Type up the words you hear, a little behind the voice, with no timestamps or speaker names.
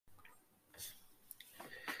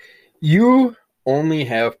You only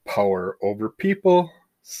have power over people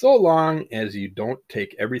so long as you don't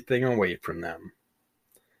take everything away from them.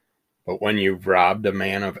 But when you've robbed a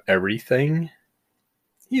man of everything,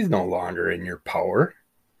 he's no longer in your power.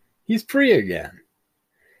 He's free again.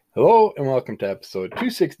 Hello and welcome to episode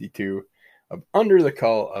 262 of Under the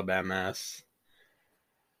Call of MS.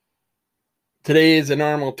 Today is a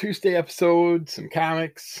normal Tuesday episode, some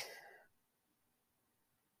comics,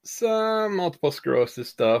 some multiple sclerosis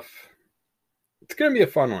stuff. It's going to be a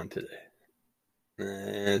fun one today.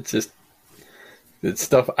 It's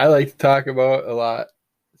stuff I like to talk about a lot.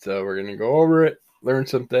 So we're going to go over it, learn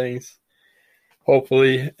some things,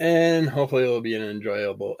 hopefully it'll be an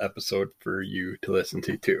enjoyable episode for you to listen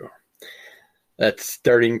to too. That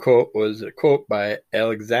starting quote was a quote by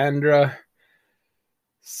Alexandra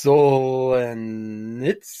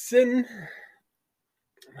Solzhenitsyn.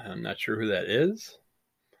 I'm not sure who that is,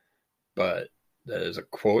 but that is a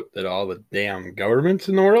quote that all the damn governments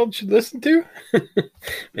in the world should listen to.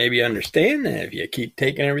 Maybe understand that if you keep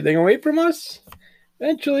taking everything away from us,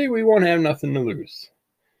 eventually we won't have nothing to lose.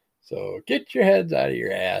 So get your heads out of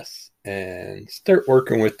your ass and start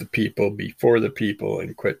working with the people before the people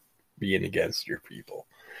and quit being against your people.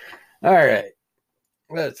 All right,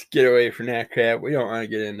 let's get away from that crap. We don't want to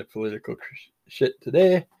get into political shit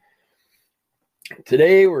today.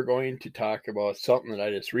 Today we're going to talk about something that I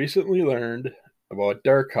just recently learned about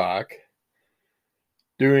Darkhawk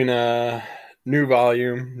doing a new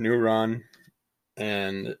volume, new run,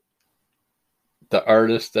 and the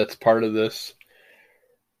artist that's part of this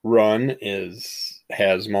run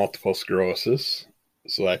has multiple sclerosis,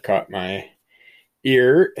 so that caught my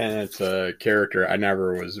ear, and it's a character I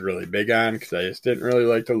never was really big on because I just didn't really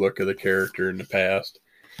like the look of the character in the past.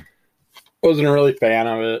 Wasn't a really fan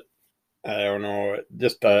of it. I don't know,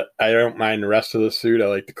 just I don't mind the rest of the suit. I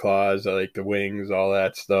like the claws, I like the wings, all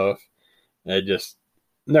that stuff. I just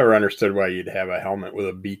never understood why you'd have a helmet with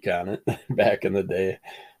a beak on it back in the day.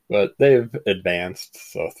 But they've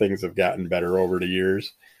advanced, so things have gotten better over the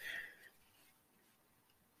years.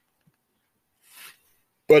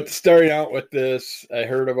 But starting out with this, I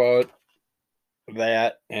heard about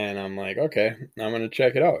that, and I'm like, okay, I'm going to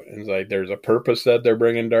check it out. And it's like, there's a purpose that they're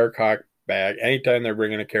bringing Darkhawk back. Anytime they're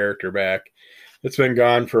bringing a character back, it's been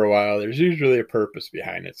gone for a while. There's usually a purpose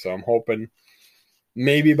behind it. So I'm hoping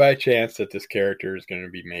maybe by chance that this character is going to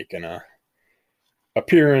be making a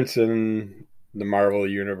appearance in the Marvel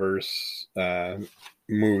Universe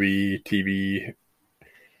movie, TV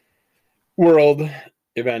world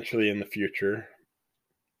eventually in the future.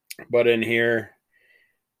 But in here,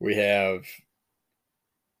 we have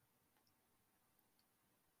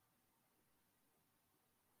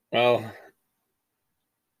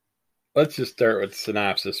let's just start with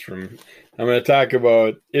synopsis I'm going to talk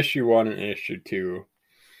about issue 1 and issue 2.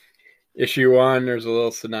 Issue 1, there's a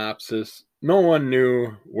little synopsis. No one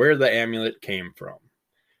knew where the amulet came from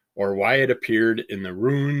or why it appeared in the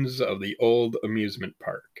ruins of the old amusement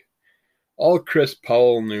park. All Chris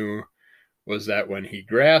Powell knew was that when he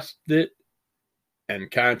grasped it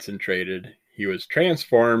and concentrated, he was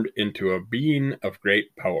transformed into a being of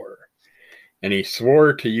great power. And he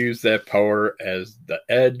swore to use that power as the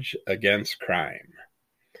edge against crime.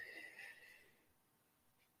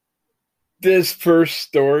 This first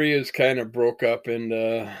story is kind of broke up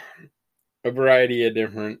into a variety of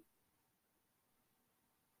different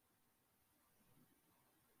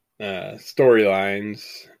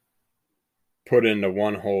storylines put into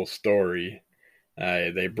one whole story.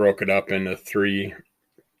 They broke it up into three,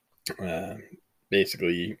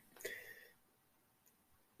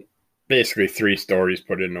 basically three stories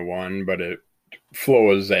put into one, but it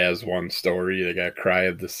flows as one story. They got Cry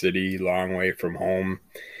of the City, Long Way from Home,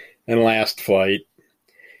 and Last Flight.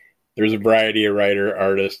 There's a variety of writer,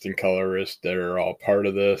 artists, and colorists that are all part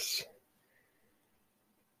of this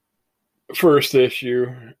first issue,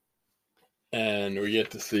 and we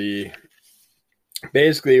get to see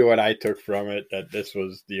basically what I took from it, that this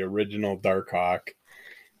was the original Darkhawk,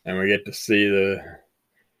 and we get to see the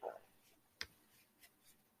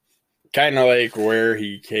kind of like where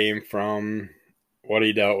he came from, what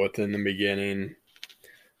he dealt with in the beginning,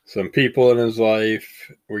 some people in his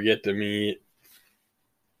life we get to meet.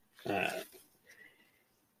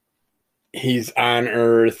 He's on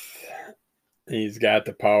Earth. He's got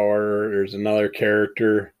the power. There's another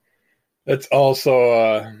character that's also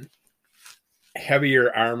a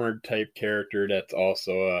heavier armored type character that's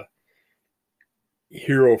also a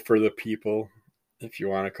hero for the people, if you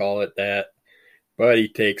want to call it that. But he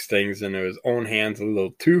takes things into his own hands a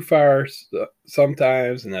little too far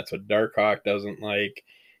sometimes, and that's what Darkhawk doesn't like.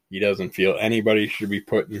 He doesn't feel anybody should be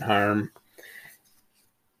put in harm.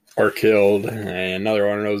 or killed. And another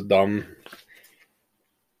one of those dumb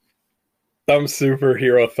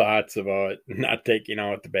superhero thoughts about not taking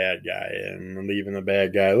out the bad guy and leaving the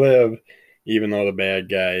bad guy live, even though the bad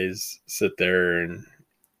guys sit there and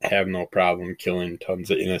have no problem killing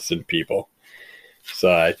tons of innocent people.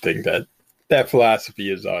 So I think that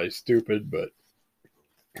philosophy is always stupid, but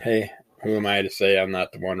hey, who am I to say I'm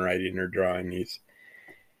not the one writing or drawing these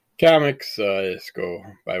comics? I just go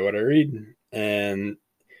by what I read. And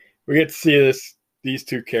we get to see these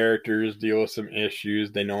two characters deal with some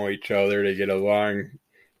issues. They know each other. They get along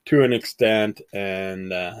to an extent,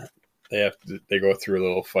 and they go through a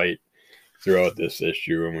little fight throughout this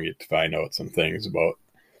issue, and we get to find out some things about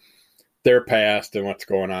their past and what's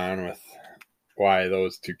going on with why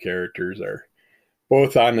those two characters are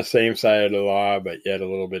both on the same side of the law, but yet a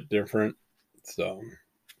little bit different. So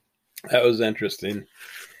that was interesting.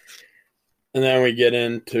 And then we get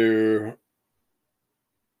into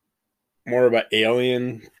more about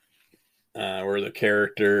Alien, where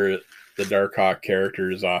the Darkhawk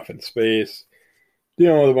character is off in space,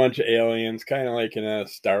 dealing with a bunch of aliens, kind of like in a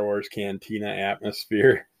Star Wars cantina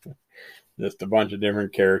atmosphere. Just a bunch of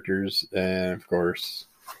different characters, and of course,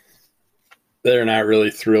 they're not really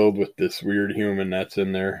thrilled with this weird human that's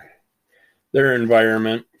in their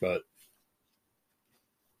environment, but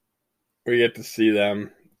we get to see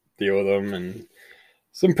them deal with them, and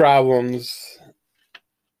some problems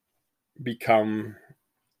become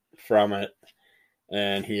from it,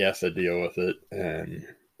 and he has to deal with it. And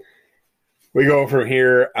we go from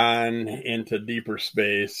here on into deeper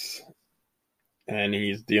space, and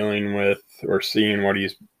he's dealing with or seeing what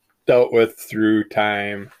he's dealt with through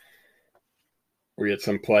time. We get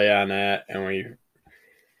some play on that, and we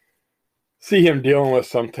see him dealing with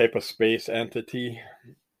some type of space entity.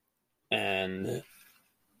 And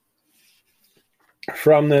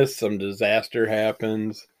from this, some disaster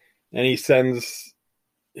happens, and he sends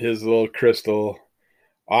his little crystal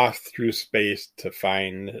off through space to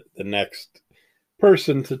find the next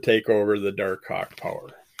person to take over the Darkhawk power.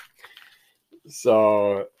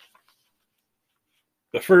 So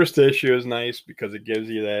the first issue is nice because it gives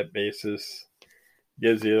you that basis,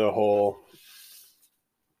 gives you the whole,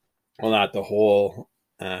 well, not the whole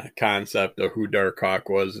concept of who Darkhawk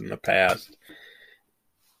was in the past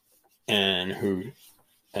and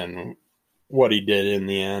what he did in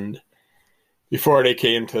the end before they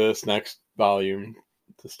came to this next volume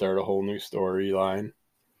to start a whole new storyline.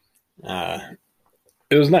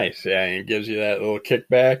 It was nice. Yeah, it gives you that little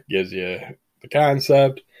kickback, gives you the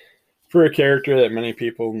concept for a character that many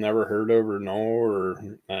people never heard of or know,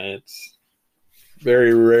 or it's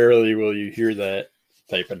very rarely will you hear that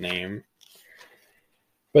type of name.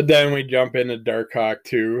 But then we jump into Darkhawk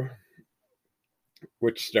 2,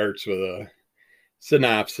 which starts with a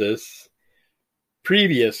synopsis.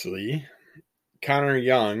 Previously, Connor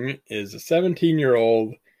Young is a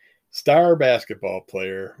 17-year-old star basketball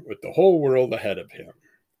player with the whole world ahead of him.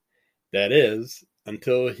 That is,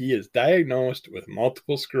 until he is diagnosed with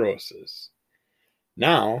multiple sclerosis.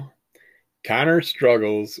 Now, Connor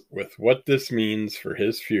struggles with what this means for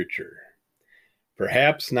his future.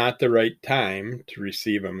 Perhaps not the right time to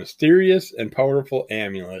receive a mysterious and powerful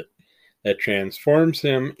amulet that transforms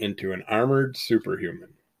him into an armored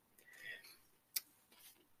superhuman.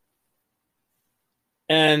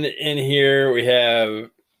 And in here we have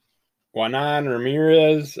Juanan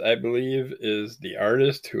Ramirez, I believe, is the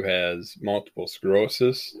artist who has multiple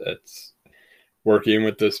sclerosis that's working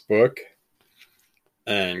with this book.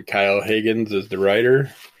 And Kyle Higgins is the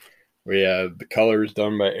writer. We have the colors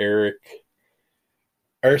done by Eric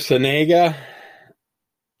Arciniega,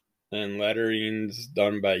 and lettering's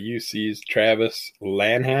done by UC's Travis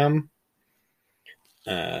Lanham.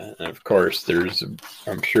 And of course,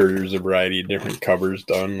 I'm sure there's a variety of different covers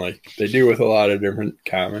done like they do with a lot of different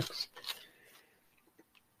comics.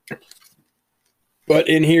 But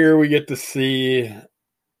in here, we get to see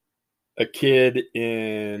a kid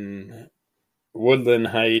in Woodland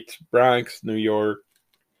Heights, Bronx, New York,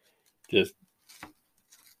 just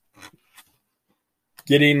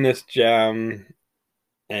getting this gem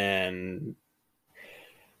and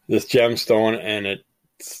this gemstone, and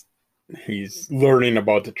he's learning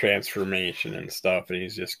about the transformation and stuff, and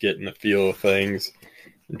he's just getting the feel of things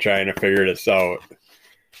and trying to figure this out.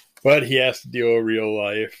 But he has to deal with real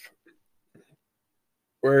life,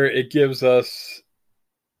 where it gives us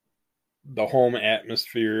the home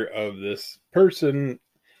atmosphere of this person,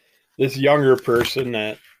 this younger person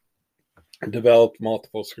that developed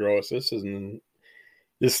multiple sclerosis and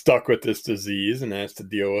is stuck with this disease and has to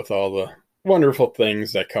deal with all the wonderful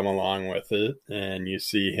things that come along with it. And you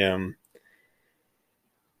see him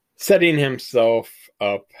setting himself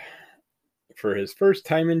up for his first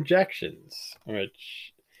time injections,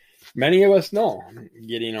 which many of us know,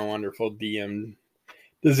 getting a wonderful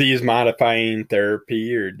disease modifying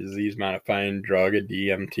therapy or disease modifying drug, a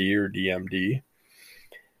DMT or DMD.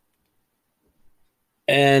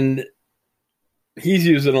 And he's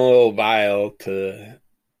using a little vial to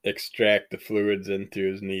extract the fluids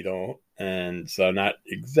into his needle. And so not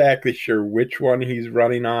exactly sure which one he's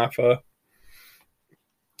running off of.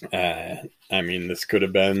 I mean, this could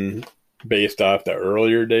have been based off the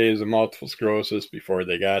earlier days of multiple sclerosis before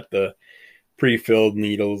they got the pre-filled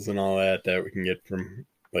needles and all that we can get from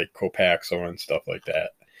like Copaxone and stuff like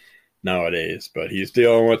that nowadays. But he's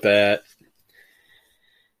dealing with that.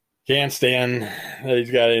 Can't stand that he's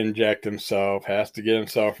got to inject himself, has to get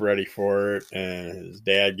himself ready for it. And his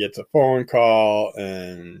dad gets a phone call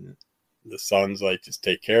and the son's like, just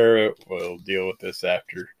take care of it. We'll deal with this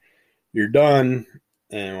after you're done.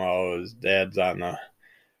 And while his dad's on the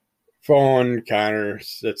phone, Connor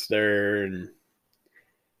sits there and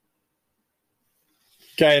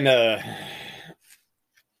kind of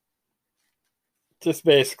just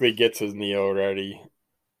basically gets his Neo ready,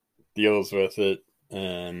 deals with it,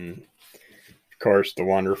 and of course the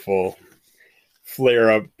wonderful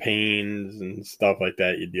flare-up pains and stuff like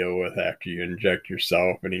that you deal with after you inject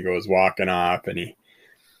yourself. And he goes walking off, and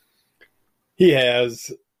he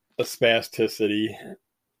has a spasticity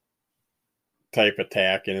type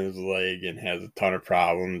attack in his leg and has a ton of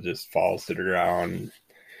problems, just falls to the ground.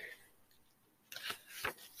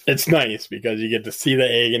 It's nice because you get to see the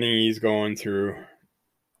agony he's going through.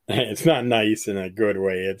 It's not nice in a good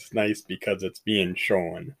way. It's nice because it's being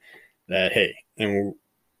shown that, hey, and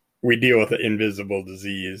we deal with an invisible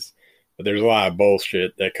disease, but there's a lot of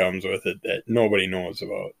bullshit that comes with it that nobody knows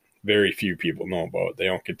about. Very few people know about. They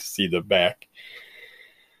don't get to see the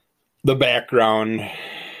background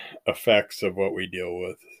effects of what we deal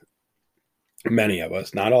with. Many of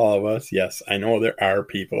us, not all of us. Yes, I know there are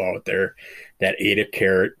people out there that ate a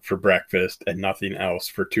carrot for breakfast and nothing else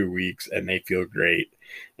for 2 weeks and they feel great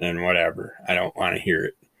and whatever. I don't want to hear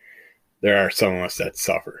it. There are some of us that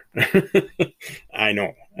suffer. I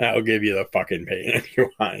know. I'll give you the fucking pain if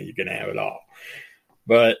you want it. You can have it all.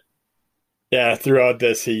 But yeah, throughout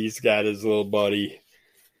this, he's got his little buddy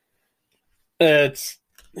that's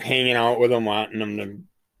hanging out with him, wanting him to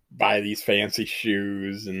buy these fancy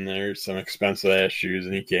shoes, and there's some expensive ass shoes,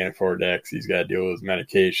 and he can't afford that because he's got to deal with his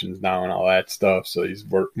medications now and all that stuff. So he's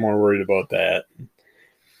more worried about that.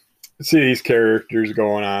 See these characters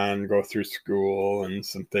go through school, and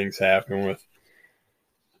some things happen with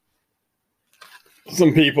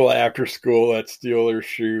some people after school that steal their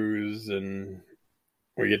shoes, and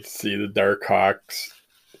we get to see the Darkhawks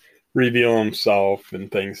reveal himself,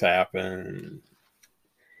 and things happen.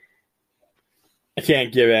 I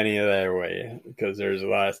can't give any of that away because there's a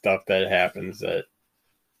lot of stuff that happens that,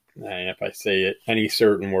 if I say it, any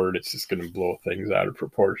certain word, it's just going to blow things out of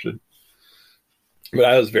proportion. But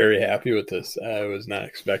I was very happy with this. I was not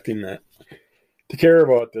expecting that to care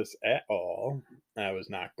about this at all. I was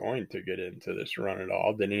not going to get into this run at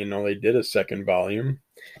all. Didn't even know they did a second volume.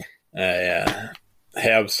 I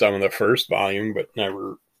have some of the first volume, but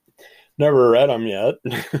never read them yet.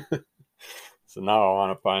 So now I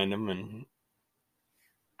want to find them and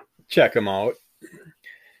check them out.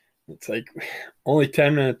 It's like only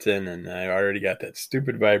 10 minutes in, and I already got that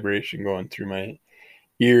stupid vibration going through my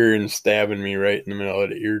ear and stabbing me right in the middle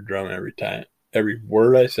of the eardrum every time. Every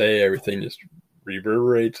word I say, everything just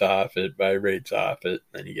reverberates off it, vibrates off it,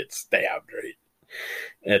 and then you get stabbed right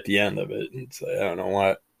at the end of it. It's like, I don't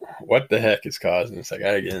know what the heck is causing this. I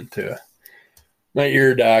gotta get into my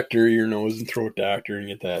ear doctor, ear, nose, and throat doctor, and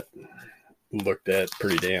get that looked at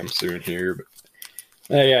pretty damn soon here. But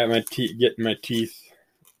I got getting my teeth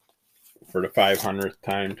for the 500th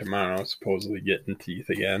time tomorrow, supposedly getting teeth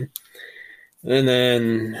again. And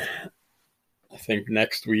then I think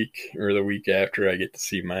next week or the week after, I get to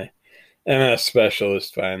see my MS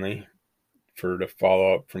specialist finally for the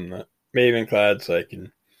follow-up from the Mavenclad, so I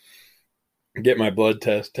can get my blood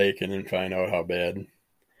test taken and find out how bad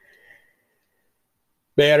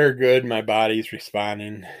or good my body's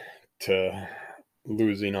responding to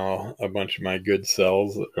losing a bunch of my good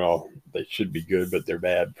cells. Well, they should be good, but they're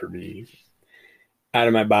bad for me out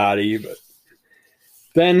of my body. But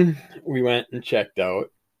then we went and checked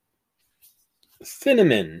out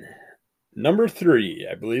Cinnamon number 3.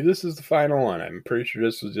 I believe this is the final one. I'm pretty sure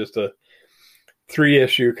this was just a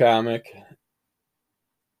 3-issue comic,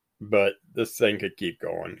 but this thing could keep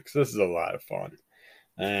going because this is a lot of fun.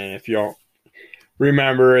 And if you don't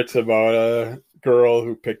remember, it's about a girl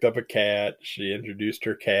who picked up a cat. She introduced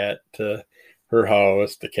her cat to her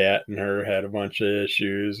house. The cat and her had a bunch of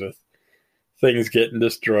issues with things getting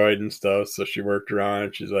destroyed and stuff. So she worked around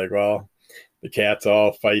it. She's like, well, the cat's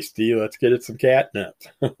all feisty. Let's get it some catnip.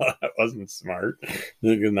 That wasn't smart.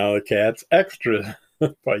 Because now the cat's extra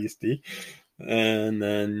feisty. And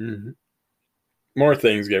then more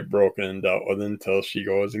things get broken and dealt with until she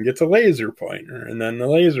goes and gets a laser pointer. And then the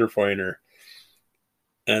laser pointer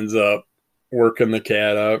ends up working the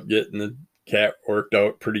cat up, getting the cat worked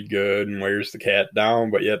out pretty good and wears the cat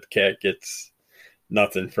down, but yet the cat gets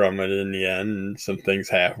nothing from it in the end. And some things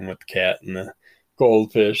happen with the cat and the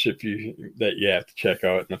goldfish that you have to check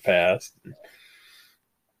out in the past.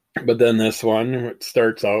 But then this one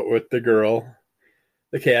starts out with the girl,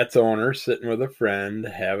 the cat's owner, sitting with a friend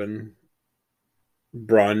having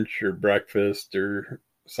brunch or breakfast or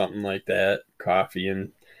something like that, coffee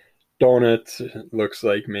and donuts, it looks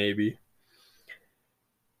like maybe.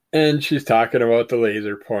 And she's talking about the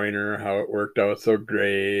laser pointer, how it worked out so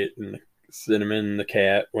great, and Cinnamon, the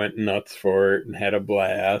cat, went nuts for it and had a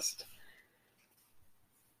blast.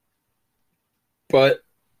 But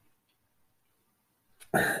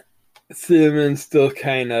Cinnamon's still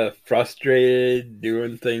kind of frustrated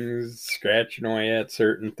doing things, scratching away at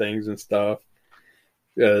certain things and stuff.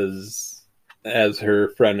 Because, as her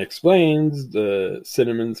friend explains, the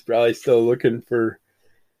Cinnamon's probably still looking for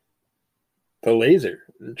the laser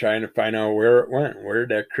and trying to find out where it went. Where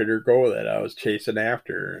did that critter go that I was chasing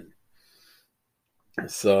after?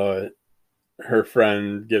 So her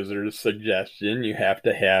friend gives her a suggestion. You have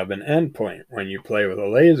to have an endpoint when you play with a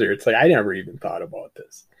laser. It's like, I never even thought about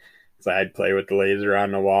this. So I'd play with the laser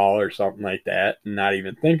on the wall or something like that and not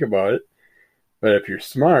even think about it. But if you're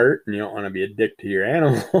smart and you don't want to be a dick to your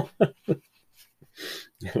animal,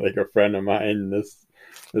 like a friend of mine this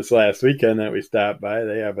last weekend that we stopped by,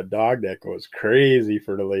 they have a dog that goes crazy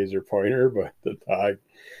for the laser pointer, but the dog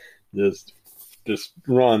just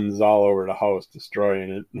runs all over the house, destroying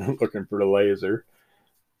it, looking for the laser.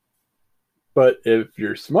 But if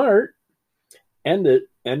you're smart, end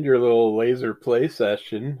your little laser play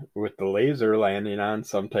session with the laser landing on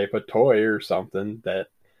some type of toy or something that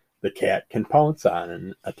the cat can pounce on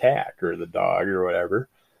and attack, or the dog or whatever.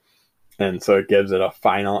 And so it gives it a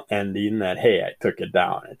final ending that, hey, I took it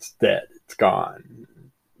down. It's dead. It's gone.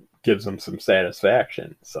 Gives them some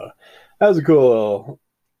satisfaction. So that was a cool little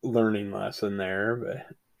learning lesson there, but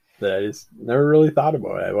that I just never really thought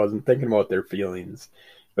about it. I wasn't thinking about their feelings,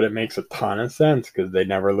 but it makes a ton of sense because they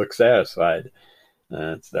never look satisfied.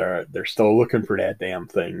 They're still looking for that damn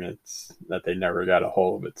thing. It's that they never got a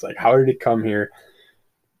hold of. It's like, how did it come here,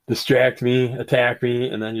 distract me, attack me,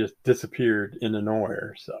 and then just disappeared into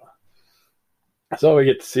nowhere? So we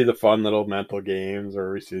get to see the fun little mental games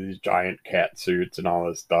where we see these giant cat suits and all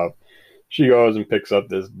this stuff. She goes and picks up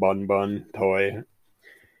this Bun Bun toy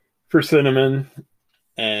for Cinnamon,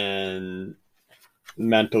 and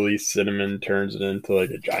mentally Cinnamon turns it into like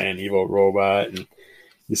a giant evil robot. And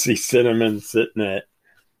you see Cinnamon sitting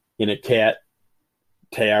in a cat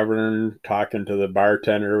tavern talking to the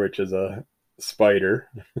bartender, which is a spider.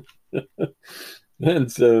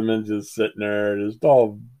 And Cinnamon's just sitting there, just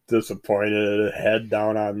all disappointed, head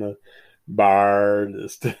down on the bar,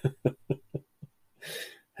 just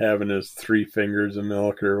having his 3 fingers of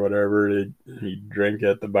milk or whatever he'd drink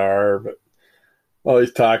at the bar. But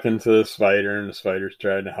he's talking to the spider, and the spider's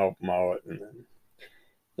trying to help him out.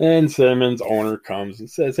 And Cinnamon's owner comes and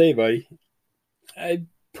says, hey, buddy, I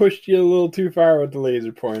pushed you a little too far with the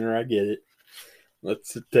laser pointer. I get it.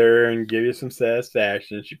 Let's sit there and give you some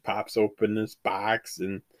satisfaction. She pops open this box,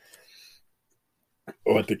 and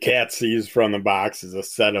what the cat sees from the box is a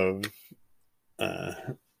set of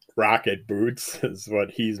rocket boots, is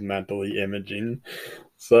what he's mentally imaging.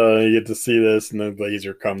 So you get to see this, and the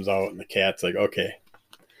laser comes out, and the cat's like, okay,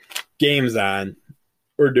 game's on.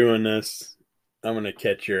 We're doing this. I'm going to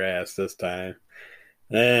catch your ass this time.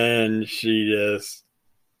 And she just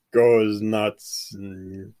goes nuts,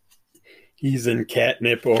 and he's in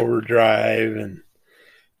catnip overdrive, and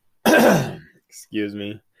excuse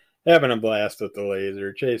me, having a blast with the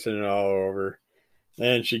laser, chasing it all over.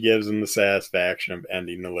 And she gives him the satisfaction of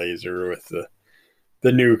ending the laser with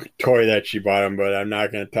the new toy that she bought him. But I'm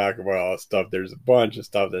not going to talk about all the stuff. There's a bunch of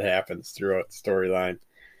stuff that happens throughout the storyline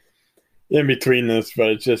in between this, but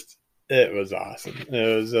it was awesome.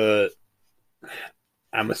 It was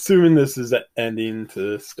I'm assuming this is the ending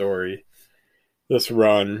to this story, this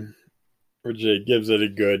run, which gives it a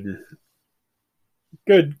good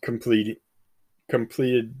completed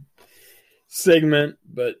segment,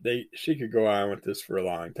 but she could go on with this for a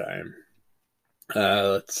long time.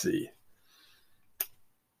 Let's see.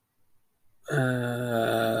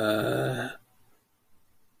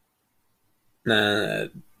 Nah,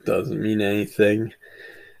 that doesn't mean anything.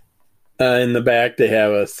 In the back, they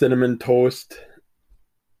have a cinnamon toast.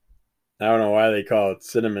 I don't know why they call it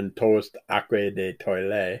cinnamon toast aqua de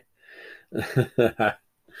toilette.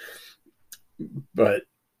 But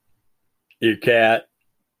your cat,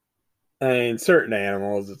 I mean, certain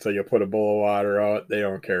animals, it's like you put a bowl of water out, they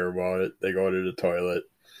don't care about it. They go to the toilet.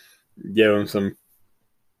 Give them some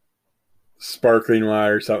sparkling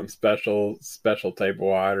water, something special type of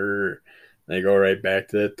water. They go right back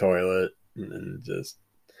to the toilet, and just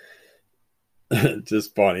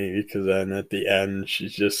just funny because then at the end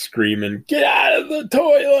she's just screaming, "Get out of the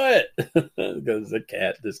toilet!" because the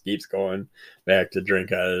cat just keeps going back to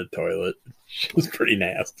drink out of the toilet. She's pretty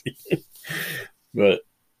nasty, but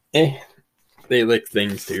they lick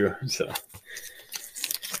things too. So,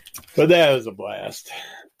 but that was a blast.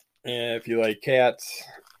 And if you like cats,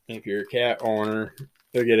 if you're a cat owner,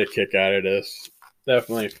 you'll get a kick out of this.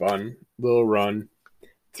 Definitely fun. Little run.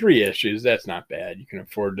 3 issues. That's not bad. You can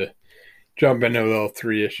afford to jump into a little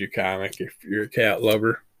 3-issue comic if you're a cat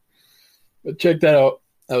lover. But check that out.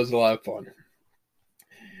 That was a lot of fun.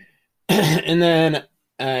 And then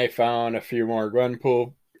I found a few more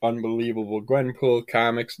Gwenpool, Unbelievable Gwenpool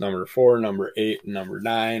comics, number 4, number 8, and number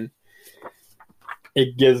 9.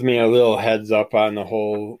 It gives me a little heads up on the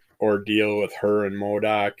whole ordeal with her and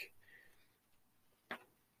MODOK.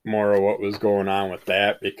 More of what was going on with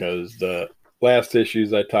that, because the last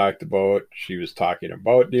issues I talked about, she was talking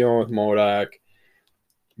about dealing with MODOK,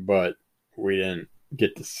 but we didn't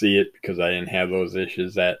get to see it because I didn't have those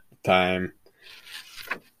issues at the time.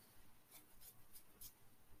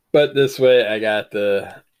 But this way I got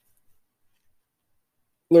to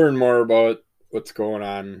learn more about what's going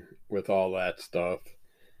on with all that stuff.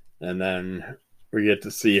 And then we get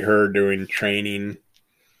to see her doing training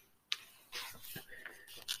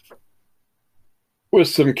with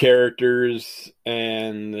some characters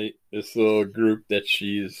and this little group that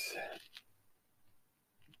she's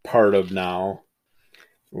part of now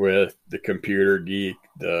with the computer geek,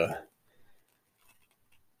 the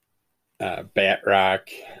Batroc,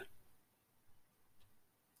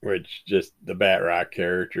 which just the Batroc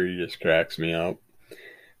character, he just cracks me up.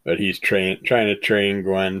 But he's trying to train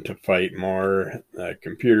Gwen to fight more.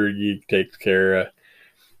 Computer geek takes care of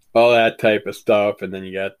all that type of stuff, and then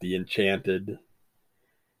you got the Enchanted,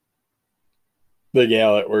 the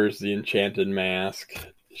gal that wears the Enchanted mask.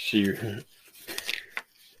 She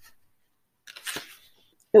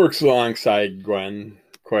works alongside Gwen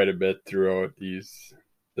quite a bit throughout this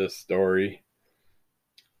story.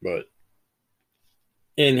 But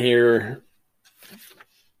in here,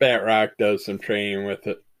 Batroc does some training with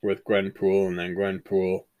Gwenpool, and then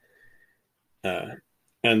Gwenpool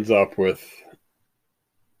ends up with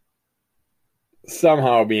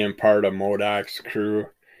somehow being part of MODOK's crew.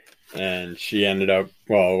 And she ended up,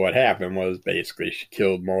 well, what happened was basically she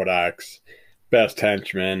killed MODOK's best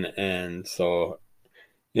henchman, and so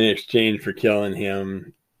in exchange for killing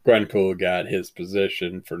him, Gwenpool got his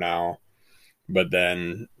position for now. But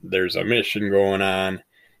then there's a mission going on,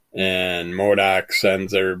 and MODOK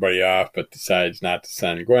sends everybody off, but decides not to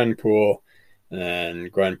send Gwenpool. And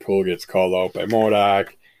Gwenpool gets called out by MODOK,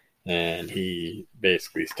 and he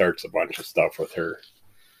basically starts a bunch of stuff with her.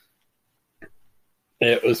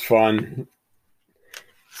 It was fun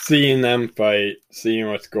seeing them fight, seeing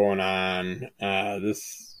what's going on.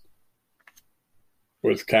 This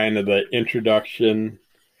was kind of the introduction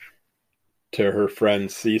to her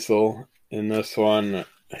friend Cecil in this one,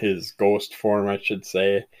 his ghost form, I should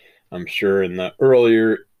say. I'm sure in the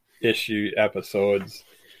earlier issue episodes,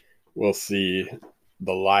 we'll see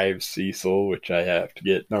the live Cecil, which I have to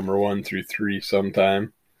get number 1 through 3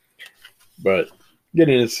 sometime. But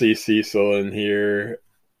getting to see Cecil in here,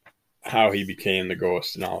 how he became the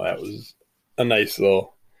ghost and all that, was a nice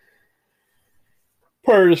little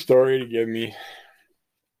part of the story to give me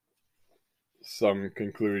some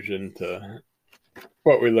conclusion to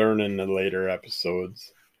what we learn in the later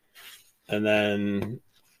episodes. And then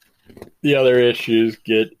the other issues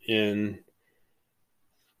get in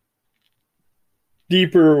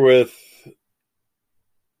deeper with,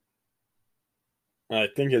 I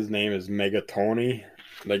think his name is Megatoni,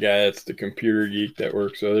 the guy that's the computer geek that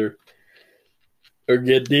works with her. Or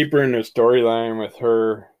get deeper in the storyline with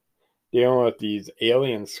her dealing with these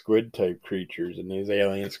alien squid type creatures, and these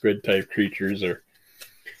alien squid type creatures are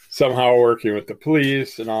somehow working with the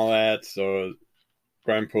police and all that. So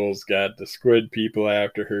Gwenpool's got the squid people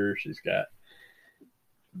after her. She's got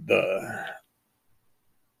the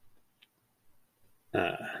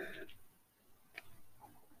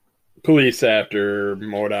police after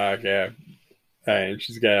MODOK, and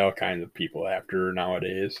she's got all kinds of people after her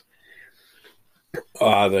nowadays.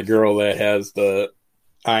 The girl that has the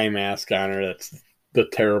eye mask on her, that's the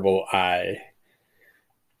terrible eye.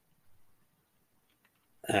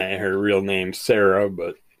 Her real name's Sarah,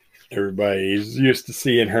 but everybody's used to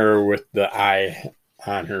seeing her with the eye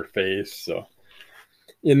on her face. So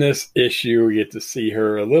in this issue, we get to see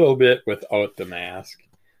her a little bit without the mask.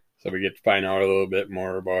 So we get to find out a little bit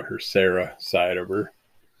more about her Sarah side of her.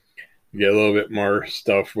 We get a little bit more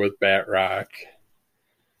stuff with Batroc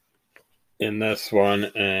in this one,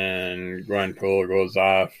 and Gwenpool goes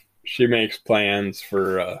off. She makes plans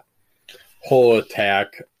for a whole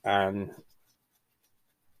attack on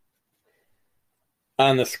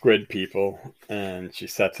the squid people, and she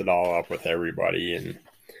sets it all up with everybody, and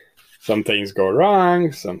some things go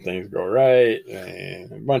wrong, some things go right,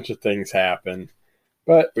 and a bunch of things happen.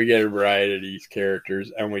 But we get a variety of these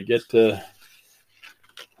characters, and we get to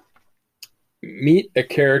meet a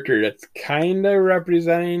character that's kind of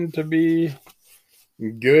representing to be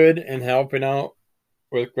good and helping out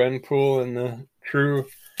with Gwenpool and the crew.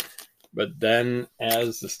 But then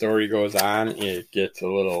as the story goes on, it gets a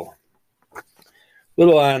little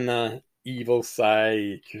on the evil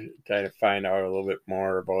side. You kind of find out a little bit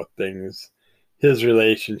more about things, his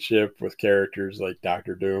relationship with characters like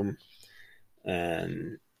Doctor Doom,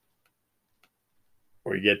 and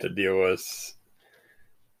we get to deal with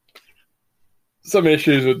some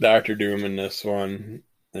issues with Doctor Doom in this one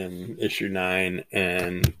in issue 9,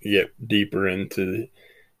 and get deeper into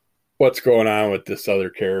what's going on with this other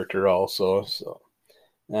character also. So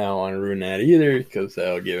I don't want to ruin that either because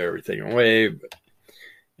that'll give everything away. But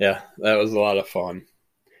yeah, that was a lot of fun.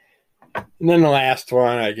 And then the last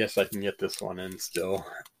one, I guess I can get this one in still.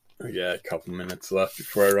 We got a couple minutes left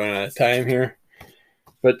before I run out of time here.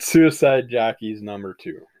 But Suicide Jockeys number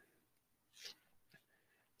 2.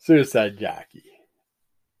 Suicide Jockey.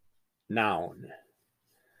 Noun.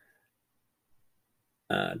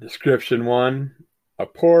 Description 1. A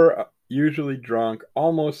poor, usually drunk,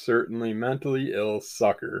 almost certainly mentally ill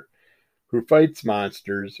sucker who fights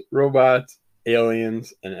monsters, robots,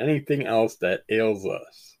 aliens, and anything else that ails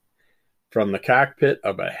us from the cockpit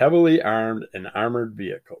of a heavily armed and armored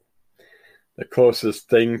vehicle. The closest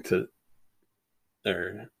thing to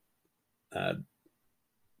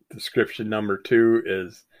description number 2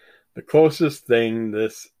 is the closest thing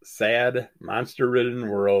this sad, monster-ridden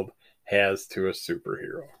world has to a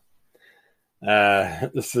superhero.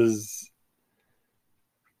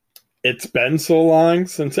 It's been so long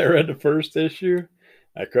since I read the first issue.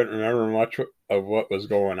 I couldn't remember much of what was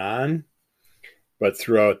going on. But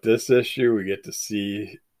throughout this issue, we get to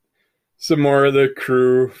see some more of the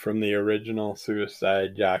crew from the original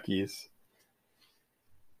Suicide Jockeys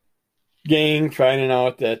gang finding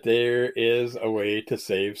out that there is a way to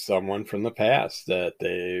save someone from the past that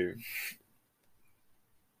they've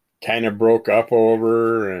kind of broke up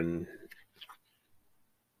over and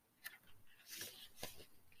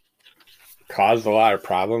caused a lot of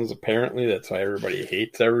problems. Apparently, that's why everybody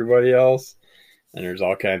hates everybody else, and there's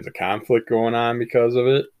all kinds of conflict going on because of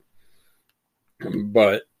it.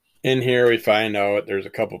 But in here, we find out there's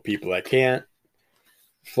a couple people that can't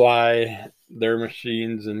fly their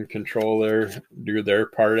machines and do their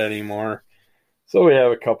part anymore. So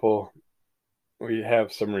we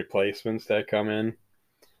have some replacements that come in,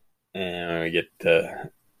 and we get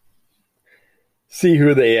to see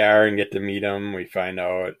who they are and get to meet them. We find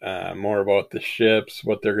out more about the ships,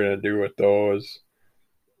 what they're going to do with those,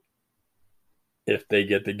 if they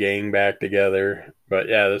get the gang back together. But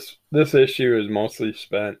yeah, this issue is mostly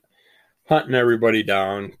spent hunting everybody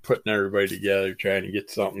down, putting everybody together, trying to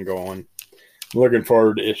get something going. I'm looking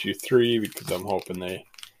forward to issue 3 because I'm hoping they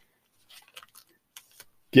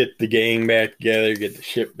get the gang back together, get the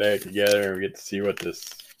ship back together, and we get to see what this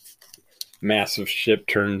massive ship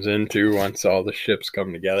turns into once all the ships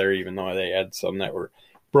come together, even though they had some that were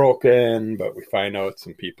broken. But we find out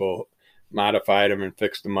some people modified them and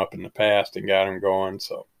fixed them up in the past and got them going.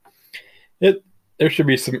 So there should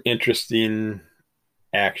be some interesting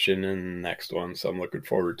action in the next one, so I'm looking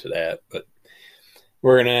forward to that. But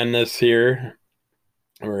we're going to end this here.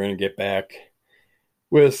 We're going to get back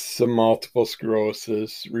with some multiple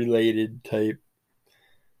sclerosis related type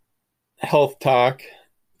health talk,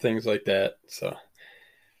 things like that. So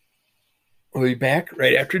we'll be back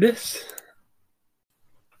right after this.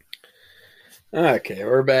 Okay,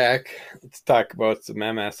 we're back. Let's talk about some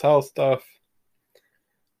MS Health stuff.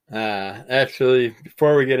 Actually,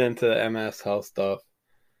 before we get into the MS Health stuff,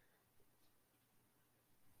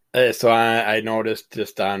 so I noticed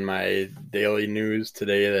just on my daily news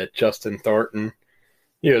today that Justin Thornton,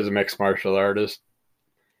 he was a mixed martial artist.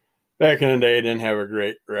 Back in the day, he didn't have a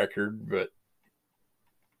great record, but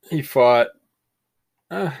he fought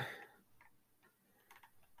uh,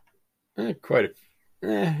 quite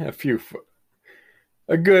a few,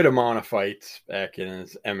 a good amount of fights back in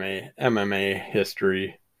his MMA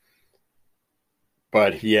history,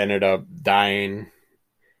 but he ended up dying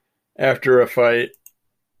after a fight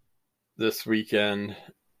this weekend.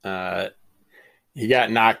 He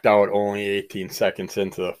got knocked out only 18 seconds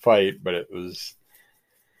into the fight, but it was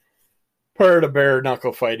part of the bare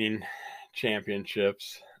knuckle fighting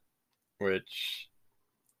championships, which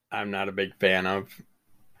I'm not a big fan of,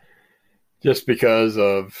 just because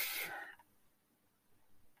of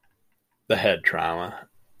the head trauma.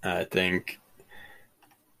 I think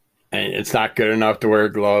it's not good enough to wear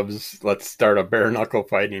gloves. Let's start a bare knuckle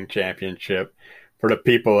fighting championship for the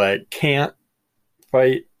people that can't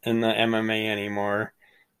fight in the MMA anymore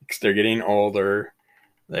because they're getting older.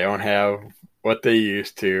 They don't have what they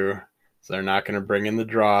used to, so they're not going to bring in the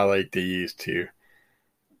draw like they used to.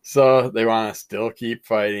 So they want to still keep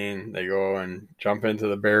fighting. They go and jump into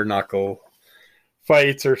the bare knuckle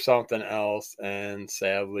fights or something else, and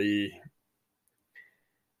sadly,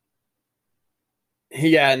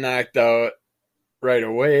 he got knocked out right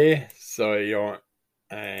away. So you don't,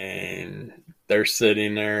 and they're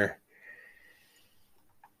sitting there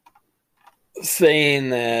saying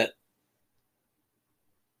that,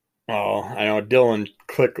 well, I know Dylan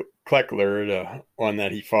Kleckler, the one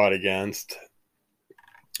that he fought against,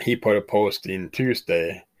 he put a posting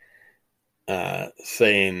Tuesday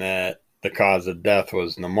saying that the cause of death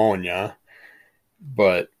was pneumonia.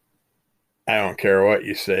 But I don't care what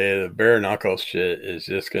you say, the bare knuckle shit is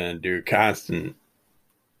just going to do constant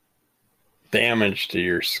damage to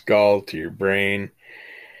your skull, to your brain.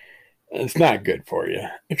 It's not good for you,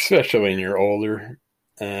 especially when you're older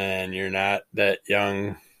and you're not that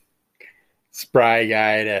young, spry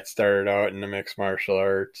guy that started out in the mixed martial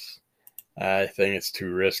arts. I think it's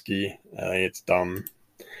too risky. I think it's dumb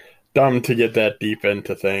to get that deep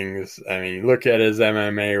into things. I mean, look at his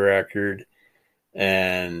MMA record,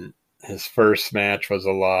 and his first match was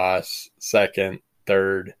a loss, second,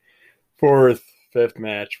 third, fourth, fifth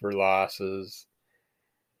match were losses.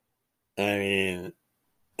 I mean,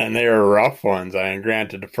 and they were rough ones. I mean,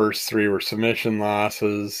 granted, the first three were submission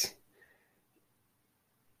losses,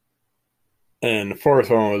 and the fourth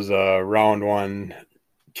one was a round one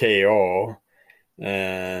KO,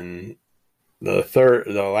 and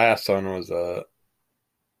the last one was a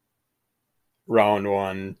round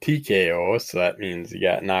one TKO, so that means he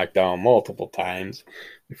got knocked down multiple times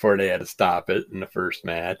before they had to stop it in the first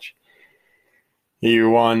match. He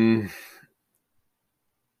won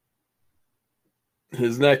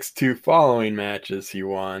his next two following matches. He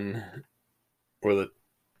won with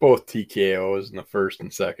both TKOs in the first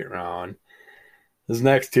and second round. His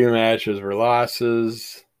next two matches were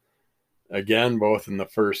losses. Again, both in the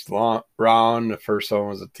first round. The first one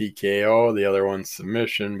was a TKO. The other one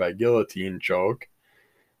submission by guillotine choke.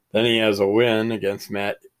 Then he has a win against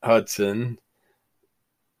Matt Hudson,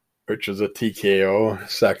 which was a TKO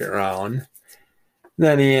second round.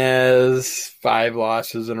 Then he has 5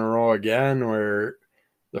 losses in a row again, where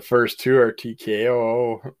the first 2 are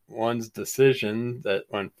TKO. One's decision that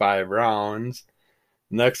went 5 rounds.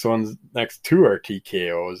 Next 2 are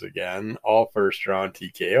TKOs again, all first round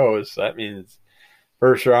TKOs. So that means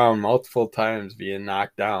first round multiple times being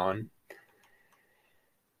knocked down.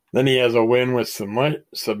 Then he has a win with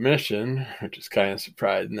submission, which is kind of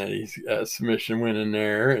surprising that he's got a submission win in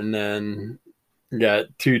there. And then got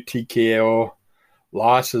 2 TKO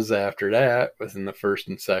losses after that within the first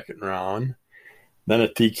and second round. Then a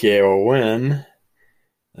TKO win,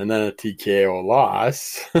 and then a TKO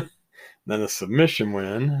loss. Then a submission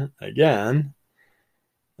win again,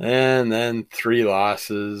 and then 3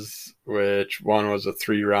 losses, which one was a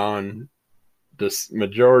 3-round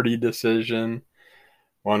majority decision,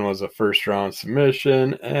 one was a first-round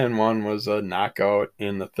submission, and one was a knockout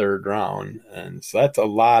in the third round. And so that's a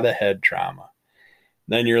lot of head trauma.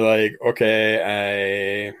 Then you're like, okay,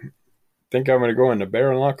 I think I'm going to go into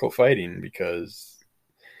bare knuckle fighting because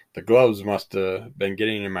the gloves must have been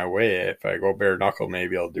getting in my way. If I go bare knuckle,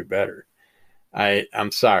 maybe I'll do better.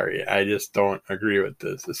 I'm sorry. I just don't agree with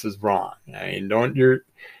this. This is wrong. I mean, don't your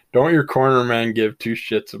cornermen give 2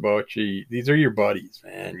 shits about you. These are your buddies,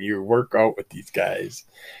 man. You work out with these guys.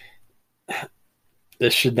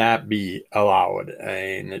 This should not be allowed.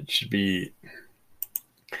 I mean, it should be.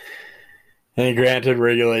 And granted,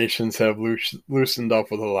 regulations have loosened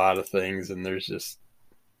up with a lot of things, and there's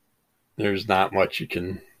not much you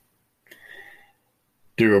can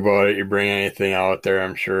do about it. You bring anything out there,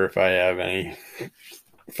 I'm sure if I have any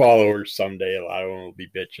followers someday, a lot of them will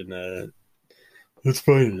be bitching that it's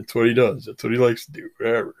fine. It's what he does. That's what he likes to do.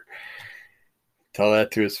 Whatever. tell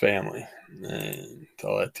that to his family and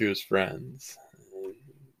tell that to his friends. And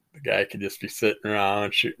the guy could just be sitting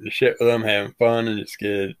around shooting the shit with them, having fun, and just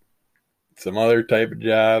get some other type of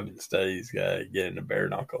job. Instead, he's got to get into bare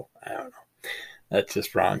knuckle. I don't know. That's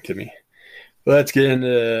just wrong to me. But let's get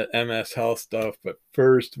into MS Health stuff. But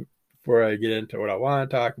first, before I get into what I want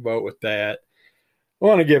to talk about with that, I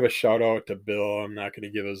want to give a shout out to Bill. I'm not going to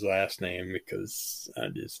give his last name because I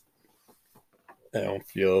don't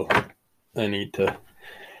feel I need to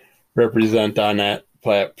represent on that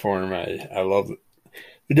platform. I love it.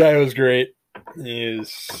 The guy was great.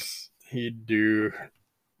 He'd do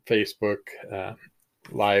Facebook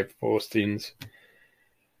live postings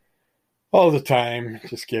all the time,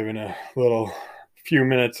 just giving a little few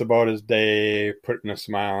minutes about his day, putting a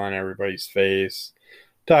smile on everybody's face,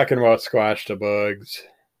 talking about squashing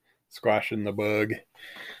the bug.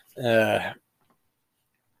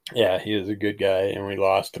 Yeah, he was a good guy, and we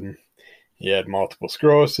lost him. He had multiple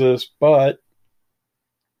sclerosis, but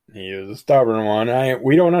he was a stubborn one.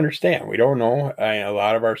 We don't understand. We don't know. A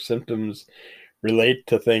lot of our symptoms relate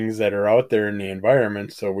to things that are out there in the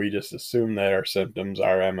environment, so we just assume that our symptoms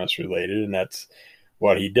are MS related, and that's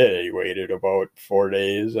what he did. He waited about 4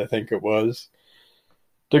 days, I think it was,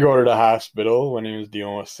 to go to the hospital when he was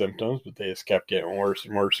dealing with symptoms, but they just kept getting worse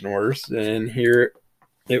and worse and worse, and here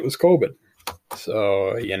it was COVID.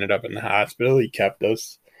 So he ended up in the hospital. He kept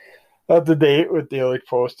us up to date with daily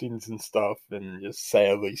postings and stuff, and just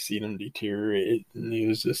sadly seen him deteriorate. And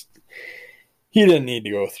he didn't need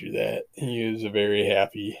to go through that. He was a very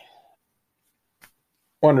happy,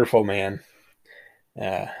 wonderful man.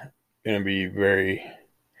 Going to be very,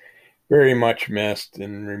 very much missed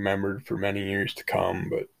and remembered for many years to come.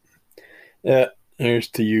 But yeah, here's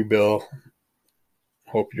to you, Bill.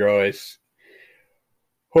 Hope you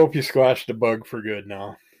squashed the bug for good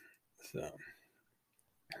now. So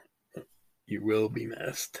you will be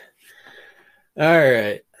missed. All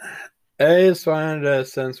right. I just wanted to,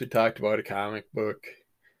 since we talked about a comic book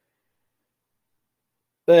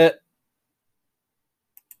that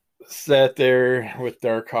sat there with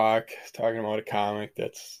Darkhawk talking about a comic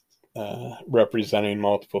that's representing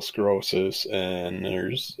multiple sclerosis, and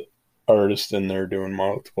there's artists in there doing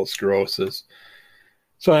multiple sclerosis.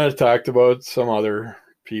 So I talked about some other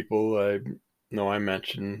people. I know I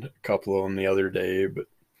mentioned a couple of them the other day, but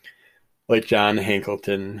like John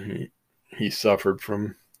Hankelton, he suffered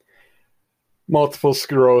from multiple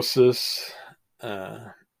sclerosis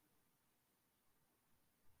for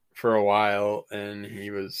a while, and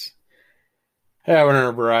he was having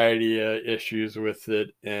a variety of issues with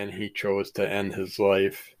it, and he chose to end his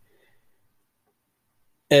life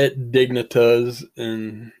at Dignitas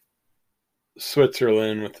in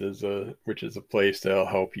Switzerland, which is a place that'll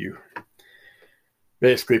help you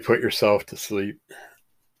basically put yourself to sleep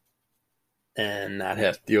and not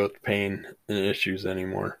have to deal with pain and issues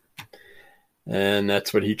anymore. And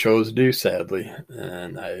that's what he chose to do, sadly.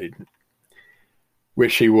 And I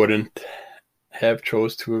wish he wouldn't have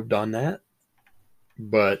chose to have done that.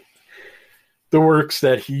 But the works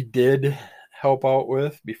that he did help out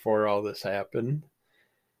with before all this happened,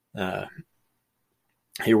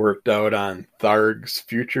 he worked out on Tharg's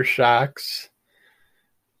Future Shocks,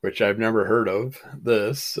 which I've never heard of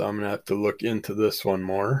this, so I'm going to have to look into this one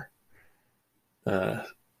more.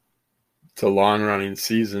 It's a long-running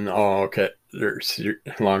season. Oh, okay.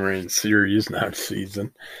 Long-running series, not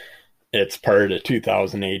season. It's part of the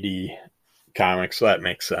 2000 AD comics, so that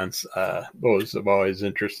makes sense. Those have always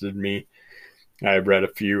interested me. I've read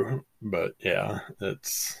a few, but yeah,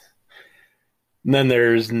 it's... And then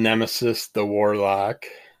there's Nemesis the Warlock.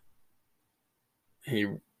 He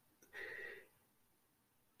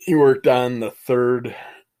worked on the Third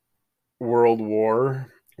World War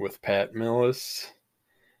with Pat Mills.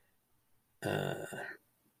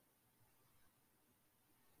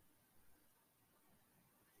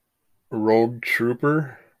 Rogue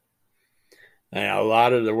Trooper. And a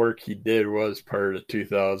lot of the work he did was part of the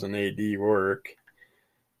 2000 AD work,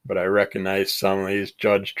 but I recognize some of these.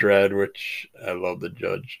 Judge Dredd, which I love the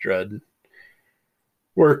Judge Dredd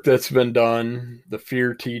work that's been done. The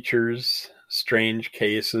Fear Teachers, Strange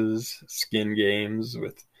Cases, Skin Games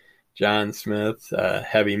with John Smith,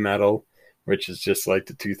 Heavy Metal, which is just like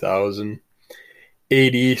the 2000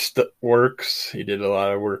 AD works. He did a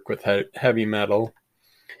lot of work with Heavy Metal.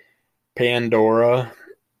 Pandora,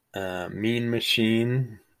 Mean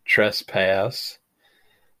Machine, Trespass,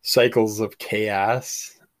 Cycles of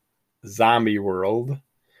Chaos, Zombie World,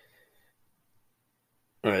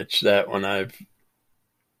 which that one I've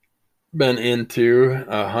been into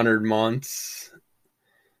 100 months.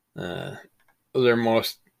 Those are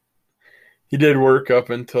most he did work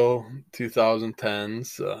up until 2010.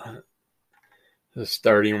 So his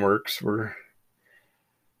starting works were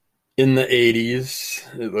in the 80s,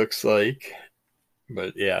 it looks like.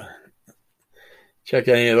 But yeah, check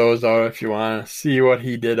any of those out if you want to see what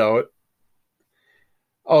he did out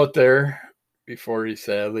there before he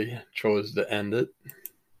sadly chose to end it.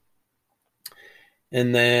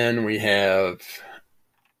 And then we have,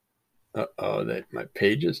 that my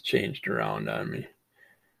page has changed around on me.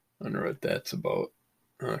 Wonder what that's about.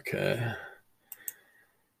 Okay.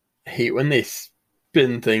 I hate when they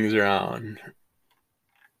spin things around.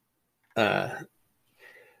 Then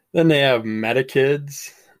they have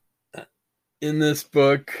Metakids in this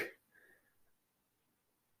book.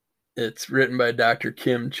 It's written by Dr.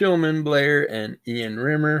 Kim Chilman Blair and Ian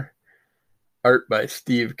Rimmer. Art by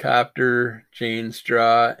Steve Copter, Jane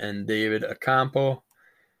Straw, and David Acampo.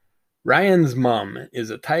 Ryan's mom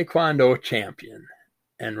is a Taekwondo champion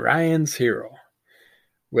and Ryan's hero.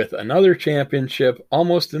 With another championship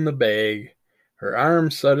almost in the bag, her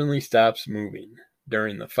arm suddenly stops moving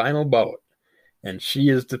during the final bout, and she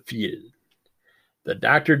is defeated. The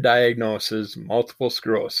doctor diagnoses multiple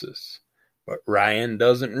sclerosis, but Ryan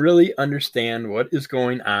doesn't really understand what is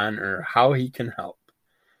going on or how he can help.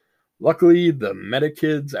 Luckily, the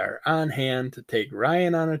Metakids are on hand to take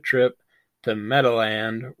Ryan on a trip to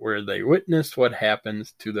Metaland, where they witness what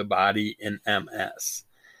happens to the body in MS,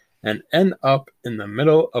 and end up in the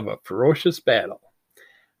middle of a ferocious battle.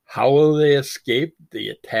 How will they escape the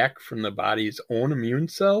attack from the body's own immune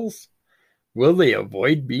cells? Will they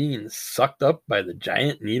avoid being sucked up by the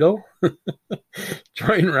giant needle?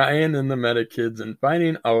 Join Ryan and the Metakids in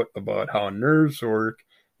finding out about how nerves work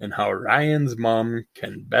and how Ryan's mom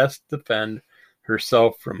can best defend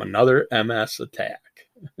herself from another MS attack.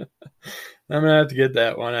 I'm going to have to get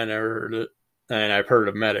that one. I never heard it. And I've heard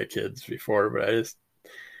of Metakids before, but I just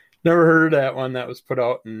never heard of that one. That was put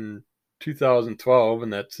out in 2012,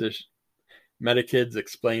 and that's this Metakids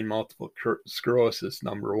Explain Multiple Sclerosis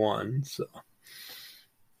 #1. So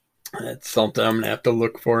that's something I'm going to have to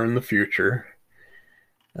look for in the future.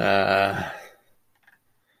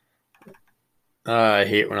 I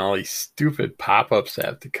hate when all these stupid pop-ups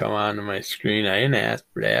have to come onto my screen. I didn't ask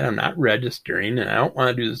for that. I'm not registering, and I don't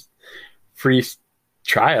want to do this free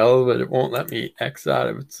trial, but it won't let me X out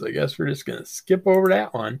of it. So I guess we're just going to skip over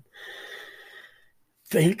that one.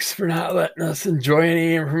 Thanks for not letting us enjoy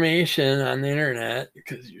any information on the internet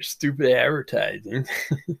because of your stupid advertising.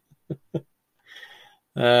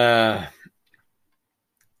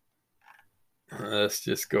 This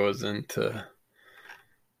just goes into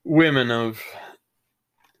women of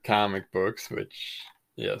comic books, which,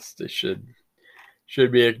 yes, they should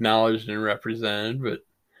be acknowledged and represented, but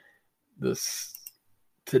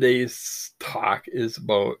today's talk is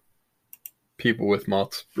about people with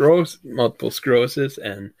multiple sclerosis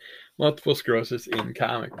and multiple sclerosis in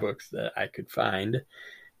comic books that I could find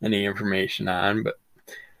any information on. But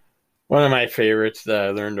one of my favorites that I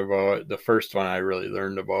learned about, the first one I really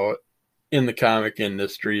learned about in the comic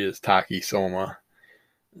industry, is Taki Soma.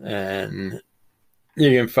 And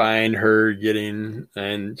you can find her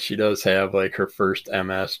and she does have like her first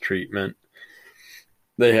MS treatment.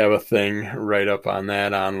 They have a thing right up on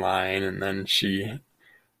that online, and then she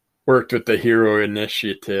worked with the Hero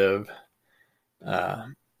Initiative.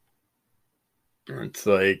 It's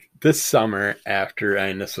like this summer after,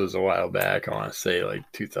 and this was a while back, I want to say like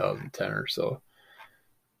 2010 or so,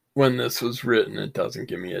 when this was written. It doesn't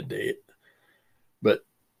give me a date. But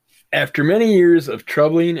after many years of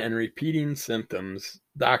troubling and repeating symptoms,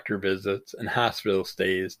 doctor visits, and hospital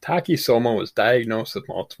stays, Taki Soma was diagnosed with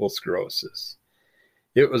multiple sclerosis.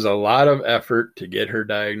 It was a lot of effort to get her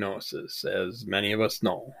diagnosis, as many of us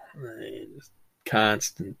know.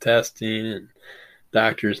 Constant testing and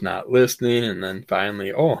doctors not listening, and then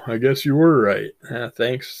finally, I guess you were right.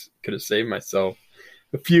 Thanks. Could have saved myself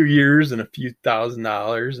a few years and a few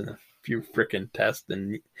 $1,000s and a few freaking tests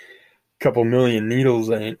and a couple million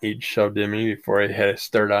needles I didn't need shoved in me before I had to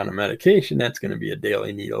start on a medication. That's going to be a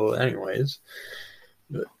daily needle anyways.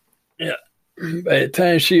 But yeah, by the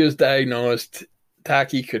time she was diagnosed,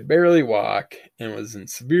 Taki could barely walk and was in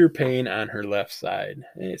severe pain on her left side.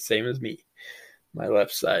 Same as me. My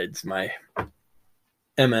left side's my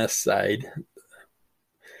MS side.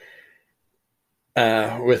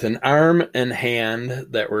 With an arm and hand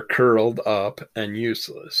that were curled up and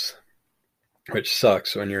useless, which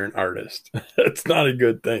sucks when you're an artist. It's not a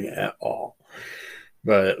good thing at all.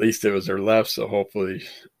 But at least it was her left, so hopefully,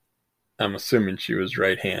 I'm assuming she was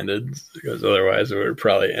right-handed, because otherwise it would have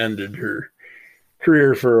probably ended her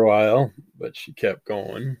career for a while, but she kept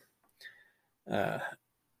going.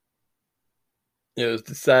 it was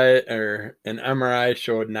decided, or an MRI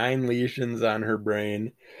showed 9 lesions on her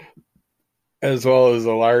brain, as well as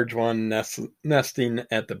a large one nesting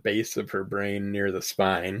at the base of her brain near the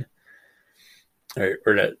spine, or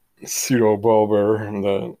that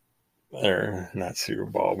pseudobulbar, or not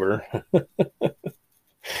pseudobulbar,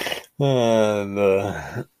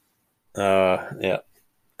 yeah,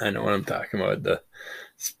 I know what I'm talking about. The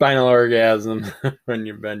spinal orgasm when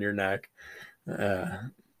you bend your neck. So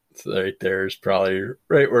right there is probably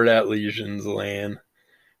right where that lesion's laying,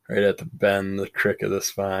 right at the bend, the crick of the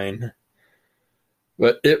spine.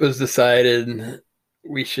 But it was decided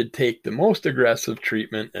we should take the most aggressive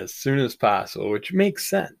treatment as soon as possible, which makes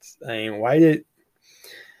sense. I mean, why did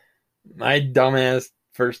my dumbass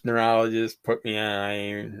first neurologist put me on? I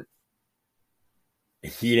mean,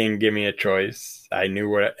 he didn't give me a choice. I knew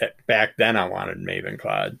what back then I wanted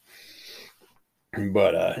Mavenclad,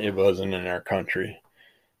 but it wasn't in our country.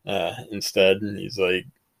 Instead, he's like,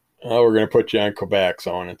 "Oh, we're gonna put you on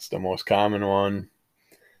Cobaxone. It's the most common one."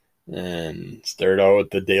 And started out with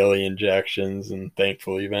the daily injections, and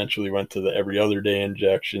thankfully eventually went to the every other day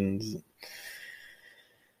injections.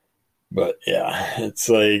 But yeah, it's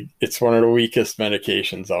like it's one of the weakest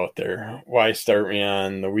medications out there. Why start me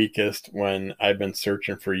on the weakest when I've been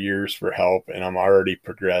searching for years for help and I'm already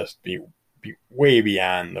progressed be way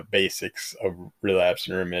beyond the basics of relapse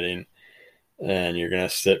and remitting, and you're gonna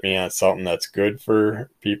sit me on something that's good for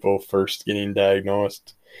people first getting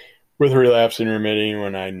diagnosed with relapsing remitting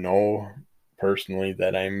when I know personally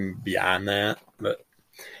that I'm beyond that. But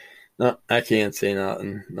no, I can't say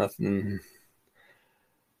nothing. Nothing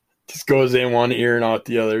just goes in one ear and out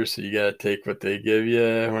the other. So you got to take what they give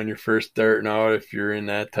you when you're first starting out. If you're in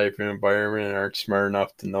that type of environment and aren't smart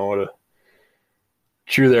enough to know to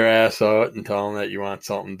chew their ass out and tell them that you want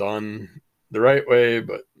something done the right way.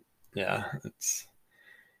 But yeah,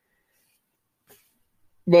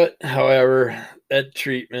 but however, that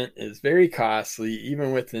treatment is very costly,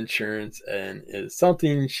 even with insurance, and is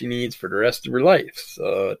something she needs for the rest of her life.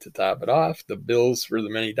 So to top it off, the bills for the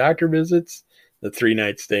many doctor visits, the 3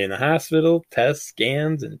 night stay in the hospital, tests,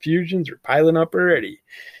 scans, infusions are piling up already.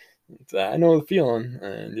 I know the feeling.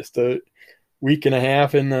 And just a week and a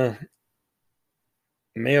half in the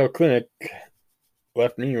Mayo Clinic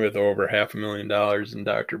left me with over $500,000 in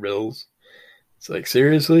doctor bills. It's like,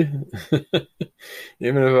 seriously?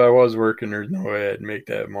 Even if I was working, there's no way I'd make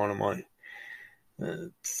that amount of money.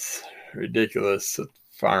 It's ridiculous.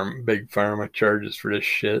 Big pharma charges for this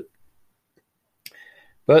shit.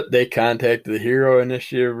 But they contacted the Hero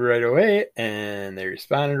Initiative right away, and they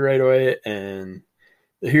responded right away. And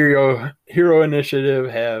the Hero Initiative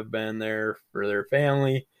have been there for their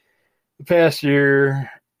family the past year,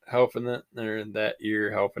 helping them. That year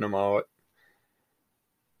helping them out.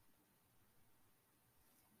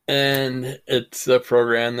 And it's a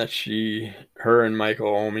program that her and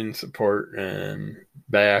Michael Oeming support and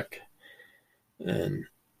back and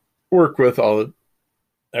work with all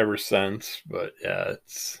ever since. But yeah,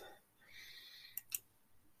 it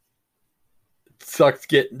sucks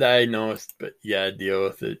getting diagnosed, but you gotta deal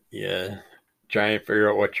with it. Yeah, try and figure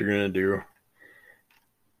out what you're gonna do,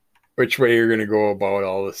 which way you're gonna go about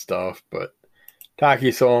all this stuff. But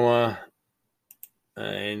Taki Soma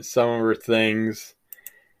and some of her things,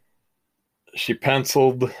 she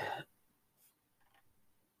penciled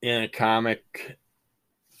in a comic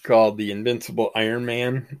called The Invincible Iron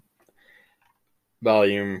Man,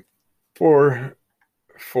 volume 4,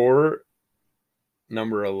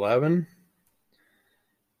 number 11,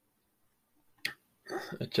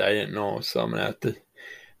 which I didn't know, so I'm gonna have to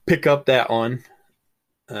pick up that one.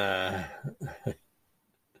 And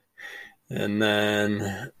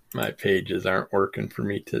then my pages aren't working for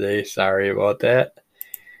me today. Sorry about that.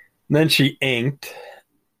 And then she inked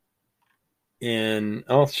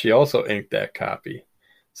she also inked that copy.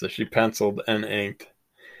 So she penciled and inked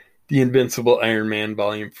The Invincible Iron Man,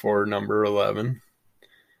 volume 4, number 11.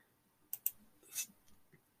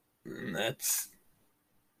 And that's,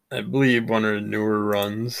 I believe, one of the newer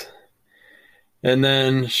runs. And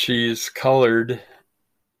then she's colored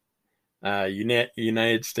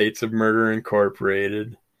United States of Murder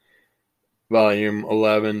Incorporated, volume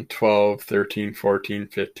 11, 12, 13, 14,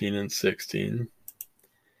 15, and 16.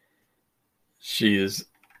 She's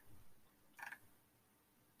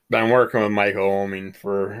been working with Michael Oeming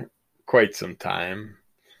for quite some time.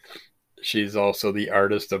 She's also the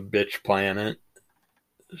artist of Bitch Planet.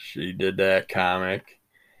 She did that comic.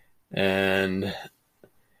 And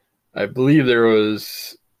I believe there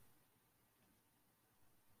was...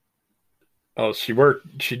 Oh, she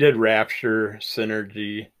did Rapture,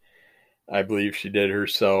 Synergy. I believe she did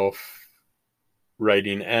herself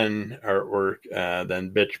writing and artwork.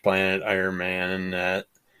 Then Bitch Planet, Iron Man, and that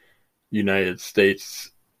United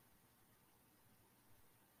States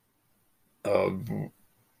of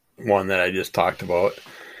one that I just talked about.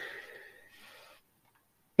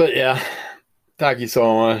 But yeah, Taki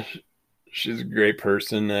Soma, she's a great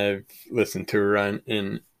person. I've listened to her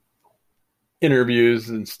in interviews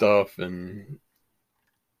and stuff, and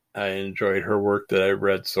I enjoyed her work that I've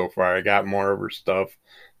read so far. I got more of her stuff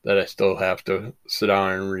that I still have to sit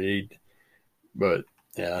down and read. But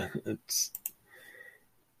yeah, it's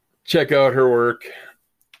check out her work,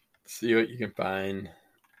 see what you can find.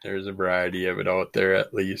 There's a variety of it out there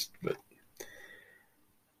at least, but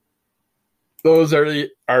those are the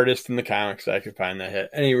artists in the comics I could find that had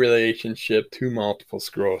any relationship to multiple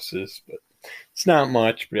sclerosis. But it's not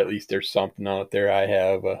much, but at least there's something out there. I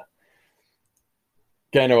have a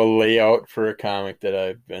kind of a layout for a comic that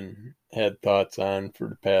I've had thoughts on for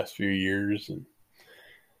the past few years, and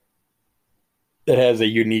it has a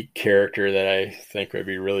unique character that I think would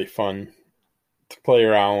be really fun to play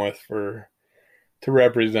around with to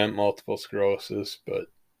represent multiple sclerosis, but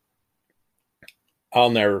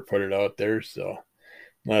I'll never put it out there. So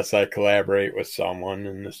unless I collaborate with someone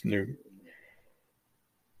in this new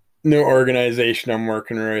organization I'm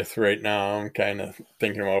working with right now, I'm kind of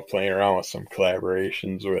thinking about playing around with some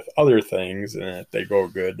collaborations with other things, and if they go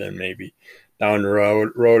good, then maybe down the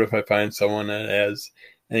road if I find someone that has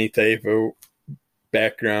any type of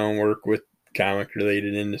background work with comic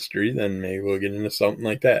related industry, then maybe we'll get into something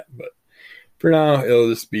like that. But for now, it'll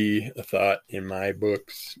just be a thought in my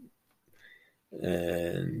books,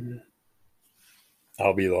 and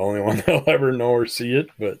I'll be the only one that'll ever know or see it,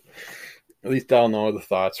 but at least I'll know the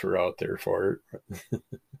thoughts were out there for it.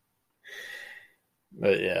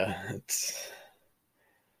 But yeah,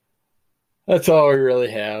 that's all we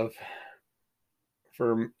really have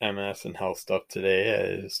for MS and health stuff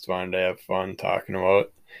today. I just wanted to have fun talking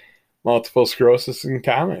about multiple sclerosis in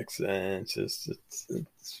comics, and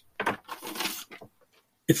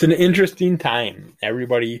it's an interesting time.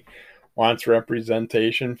 Everybody wants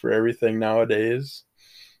representation for everything nowadays.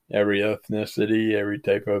 Every ethnicity, every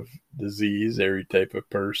type of disease, every type of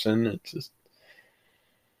person. It's just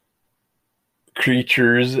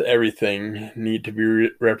creatures, everything need to be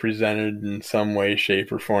represented in some way,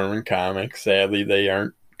 shape, or form in comics. Sadly, they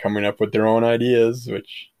aren't coming up with their own ideas,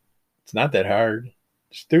 which it's not that hard.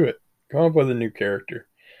 Just do it. Come up with a new character.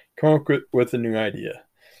 Come up with a new idea.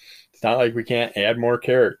 It's not like we can't add more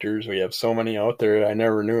characters. We have so many out there I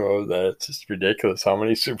never knew of that it's just ridiculous how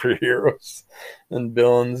many superheroes and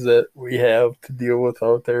villains that we have to deal with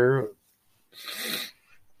out there.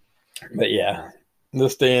 But yeah,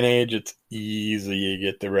 this day and age, it's easy to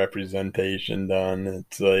get the representation done.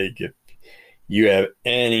 It's like if you have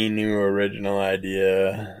any new original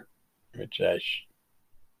idea, which I,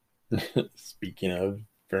 speaking of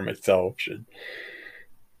for myself, should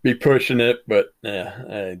be pushing it, but yeah,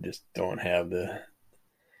 I just don't have the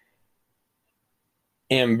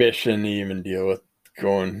ambition to even deal with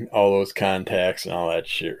going all those contacts and all that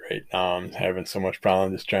shit right now. I'm having so much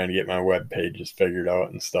problem just trying to get my web pages figured out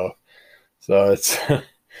and stuff. So it's but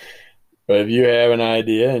if you have an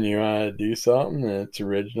idea and you want to do something that's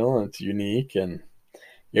original and it's unique and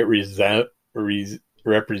it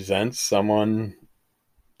represents someone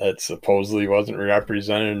that supposedly wasn't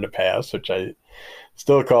represented in the past, which I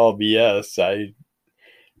still call BS. I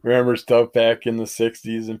remember stuff back in the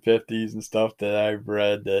 60s and 50s and stuff that I've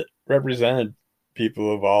read that represented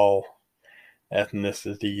people of all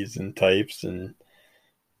ethnicities and types, and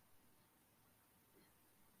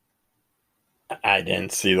I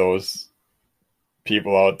didn't see those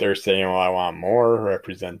people out there saying, well, I want more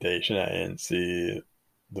representation. I didn't see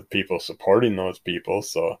the people supporting those people.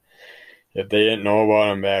 So if they didn't know about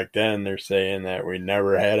them back then, they're saying that we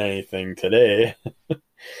never had anything today.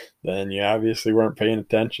 Then you obviously weren't paying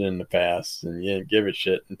attention in the past, and you didn't give a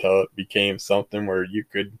shit until it became something where you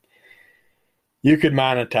could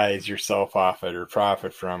monetize yourself off it or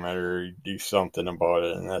profit from it or do something about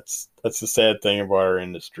it. And that's the sad thing about our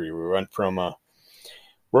industry. We went from a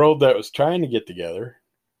world that was trying to get together,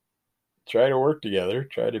 try to work together,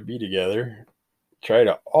 try to be together, try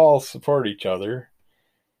to all support each other,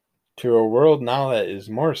 to a world now that is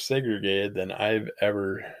more segregated than I've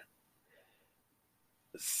ever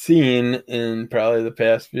seen in probably the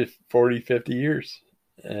past 40, 50 years.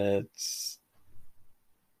 It's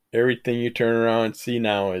everything you turn around and see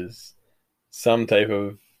now is some type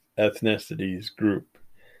of ethnicities group,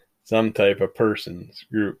 some type of person's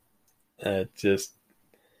group. It's just,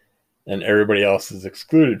 and everybody else is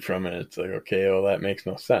excluded from it. It's like, okay, well, that makes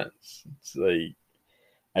no sense. It's like,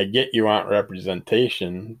 I get you want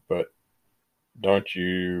representation, but don't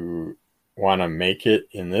you want to make it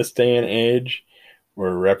in this day and age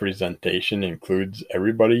where representation includes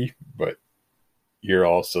everybody, but you're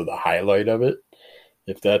also the highlight of it,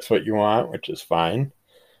 if that's what you want, which is fine.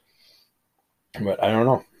 But I don't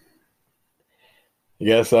know. I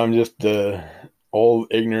guess I'm just the old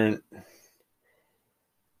ignorant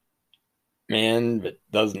man that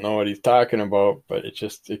doesn't know what he's talking about, but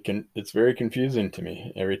it's very confusing to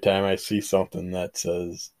me every time I see something that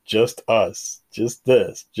says just us, just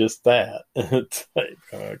this, just that. It's like,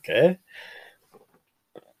 okay.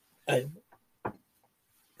 I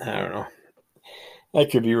don't know. I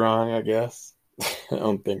could be wrong, I guess. I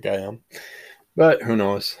don't think I am. But who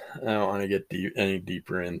knows? I don't want to get any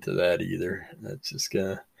deeper into that either. That's just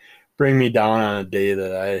going to bring me down on a day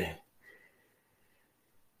that I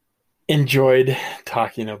enjoyed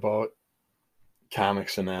talking about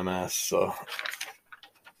comics and MS. So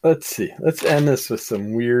let's see. Let's end this with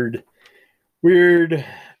some weird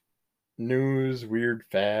news, weird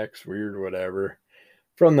facts, weird whatever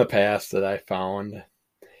from the past that I found.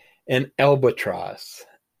 An albatross,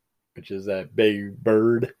 which is that big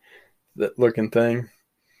bird, that looking thing,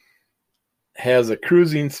 has a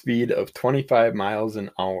cruising speed of 25 miles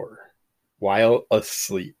an hour while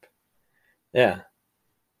asleep. Yeah,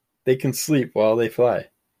 they can sleep while they fly.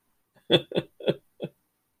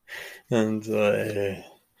 And I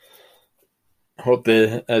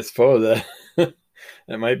suppose that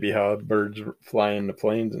that might be how birds fly into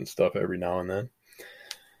planes and stuff every now and then.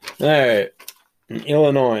 All right, in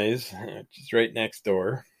Illinois, which is right next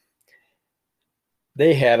door,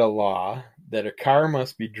 they had a law that a car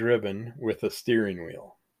must be driven with a steering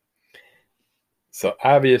wheel. So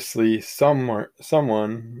obviously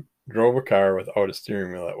someone drove a car without a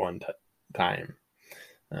steering wheel at one time.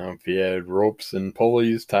 I don't know if he had ropes and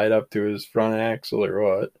pulleys tied up to his front axle or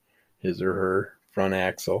what, his or her front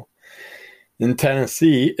axle. In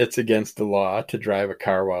Tennessee, it's against the law to drive a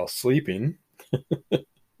car while sleeping.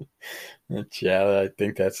 Yeah, I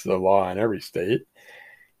think that's the law in every state.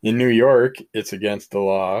 In New York, it's against the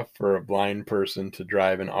law for a blind person to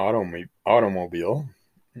drive an automobile.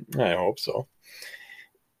 I hope so.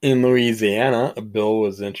 In Louisiana, a bill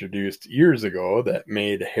was introduced years ago that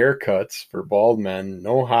made haircuts for bald men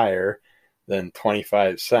no higher than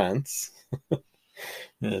 25 cents.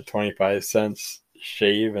 25 cents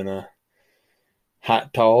shave in a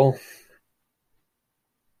hot towel.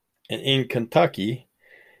 And in Kentucky,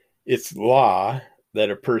 it's law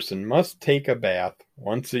that a person must take a bath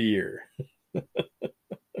once a year.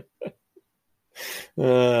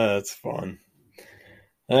 That's fun.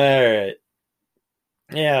 All right.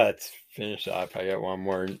 Yeah, let's finish off. I got one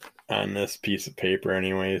more on this piece of paper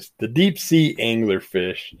anyways. The deep sea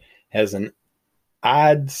anglerfish has an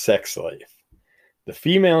odd sex life. The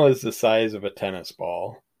female is the size of a tennis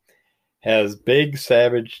ball, has big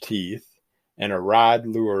savage teeth, and a rod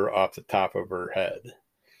lure off the top of her head,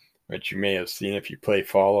 which you may have seen if you play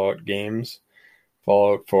Fallout games,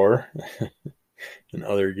 Fallout 4 and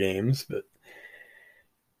other games. But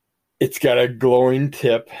it's got a glowing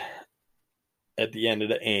tip at the end of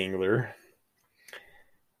the angler,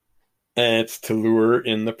 and it's to lure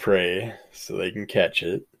in the prey so they can catch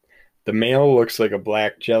it. The male looks like a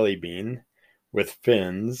black jelly bean with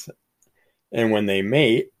fins, and when they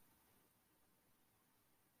mate,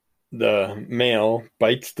 the male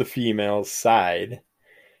bites the female's side,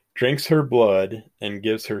 drinks her blood, and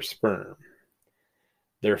gives her sperm.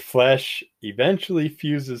 Their flesh eventually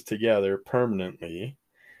fuses together permanently,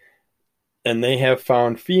 and they have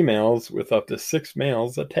found females with up to 6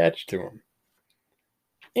 males attached to them.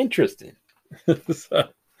 Interesting. So,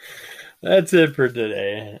 that's it for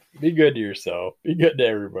today. Be good to yourself. Be good to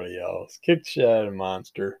everybody else. Kick the shit out of a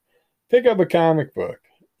monster. Pick up a comic book.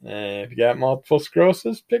 If you got multiple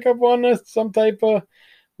sclerosis, pick up one that's some type of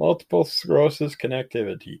multiple sclerosis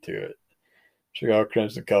connectivity to it. Check out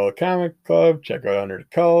Crimson Cull Comic Club. Check out Under the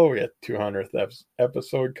Cull. We got 200th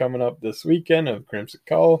episode coming up this weekend of Crimson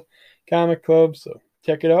Cull Comic Club. So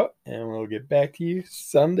check it out, and we'll get back to you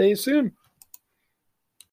someday soon.